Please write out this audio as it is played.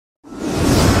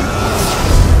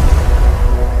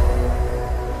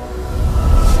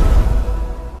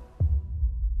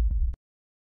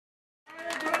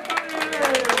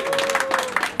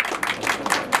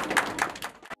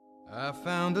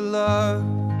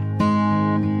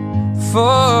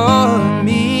for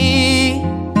me.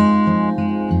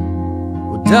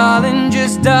 Well, darling,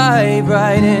 just dive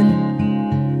right in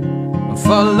and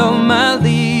follow my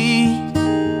lead.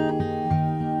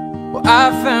 Well,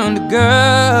 I found a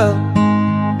girl,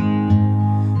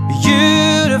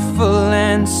 beautiful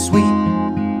and sweet.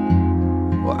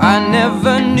 Well, I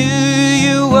never knew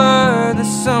you were the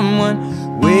someone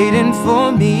waiting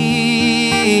for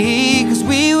me. 'Cause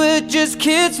we were just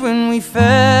kids when we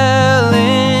fell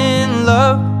in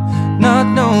love, not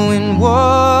knowing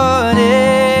what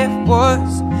it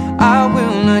was. I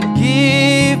will not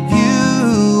give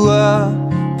you up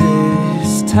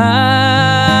this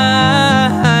time.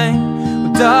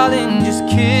 Well, darling, just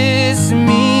kiss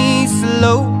me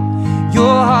slow.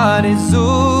 Your heart is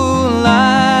all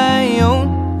I own,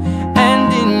 and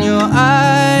in your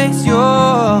eyes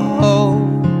you're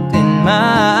holding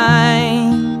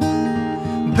mine.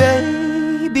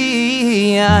 Baby,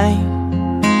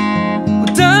 I'm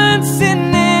dancing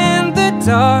in the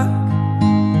dark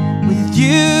with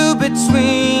you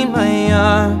between my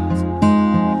arms,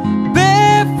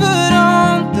 barefoot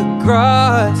on the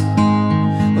grass,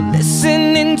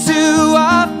 listening to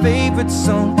our favorite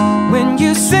song. When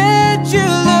you said you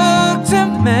looked a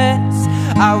mess,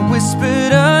 I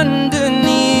whispered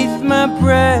underneath my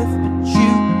breath, but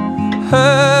you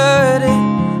heard it.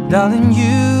 Darling,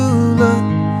 you look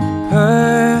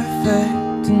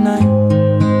perfect tonight.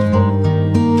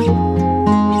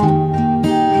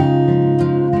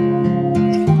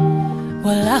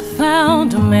 Well, I found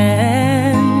a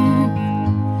man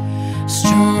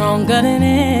stronger than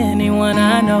anyone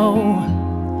I know.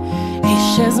 He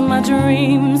shares my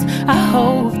dreams. I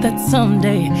hope that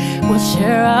someday we'll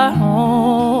share our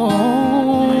home.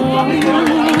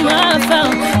 I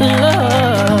found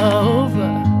love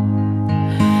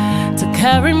to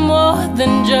carry more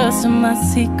than just my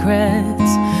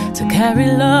secrets, to carry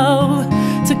love,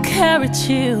 to carry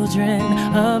children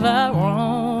of our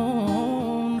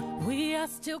own. We are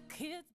still kids.